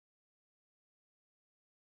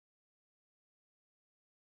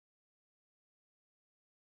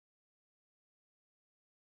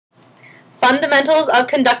Fundamentals of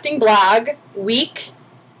Conducting Blog, week,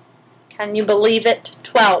 can you believe it,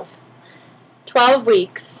 12. 12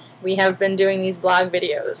 weeks we have been doing these blog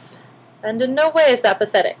videos. And in no way is that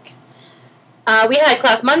pathetic. We had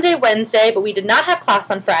class Monday, Wednesday, but we did not have class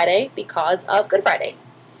on Friday because of Good Friday.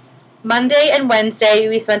 Monday and Wednesday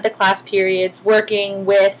we spent the class periods working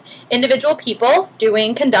with individual people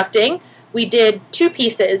doing conducting. We did 2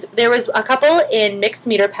 pieces. There was a couple in mixed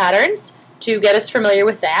meter patterns to get us familiar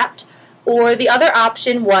with that, or the other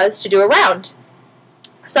option was to do a round.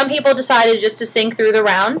 Some people decided just to sing through the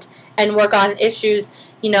round and work on issues,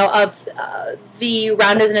 of the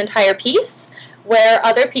round as an entire piece, where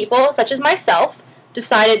other people, such as myself,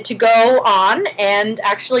 decided to go on and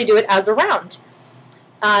actually do it as a round.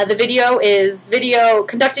 The video is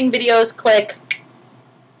conducting videos, click,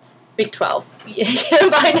 week 12.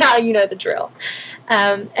 By now you know the drill.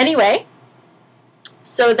 Anyway,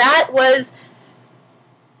 so that was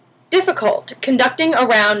difficult. Conducting a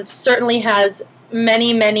round certainly has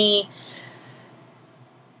many, many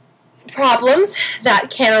problems that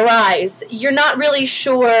can arise. You're not really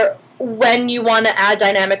sure when you want to add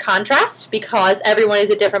dynamic contrast because everyone is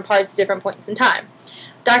at different parts, different points in time.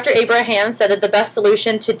 Dr. Abraham said that the best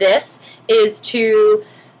solution to this is to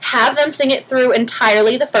have them sing it through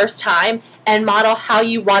entirely the first time and model how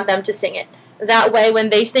you want them to sing it. That way, when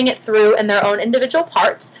they sing it through in their own individual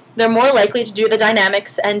parts, they're more likely to do the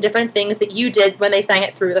dynamics and different things that you did when they sang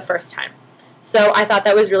it through the first time. So I thought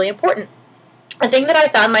that was really important. A thing that I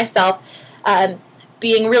found myself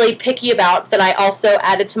being really picky about that I also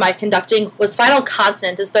added to my conducting was final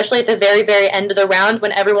consonant, especially at the very, very end of the round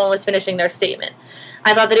when everyone was finishing their statement.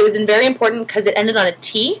 I thought that it was very important because it ended on a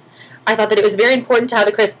T. I thought that it was very important to have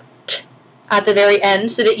the crisp T at the very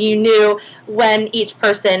end so that you knew when each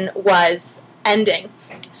person was ending.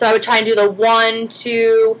 So I would try and do the 1,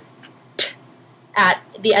 2, T at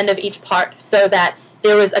the end of each part so that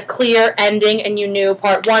there was a clear ending and you knew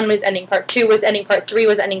part 1 was ending, part 2 was ending, part 3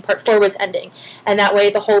 was ending, part 4 was ending. And that way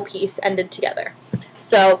the whole piece ended together.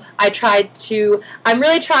 So I'm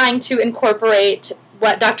really trying to incorporate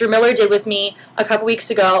what Dr. Miller did with me a couple weeks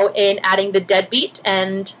ago in adding the deadbeat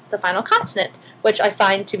and the final consonant, which I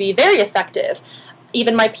find to be very effective.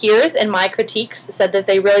 Even my peers in my critiques said that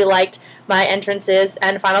they really liked my entrances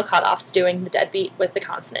and final cutoffs doing the deadbeat with the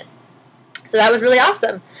consonant. So that was really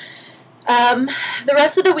awesome. The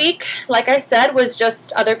rest of the week, like I said, was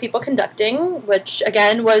just other people conducting, which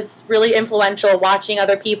again was really influential, watching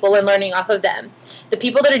other people and learning off of them. The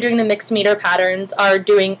people that are doing the mixed meter patterns are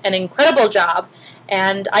doing an incredible job,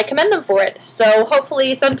 and I commend them for it. So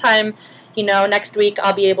hopefully sometime, next week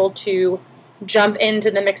I'll be able to jump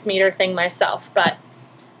into the mixed meter thing myself, but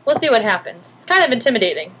we'll see what happens. It's kind of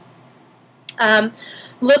intimidating.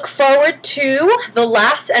 Look forward to the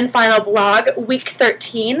last and final blog, week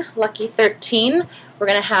 13, Lucky 13. We're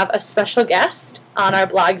going to have a special guest on our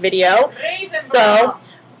blog video. So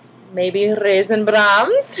maybe Raisin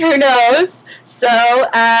Brahms, who knows? So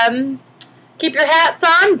keep your hats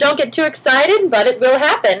on, don't get too excited, but it will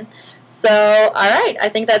happen. So, alright, I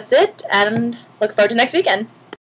think that's it, and look forward to next weekend.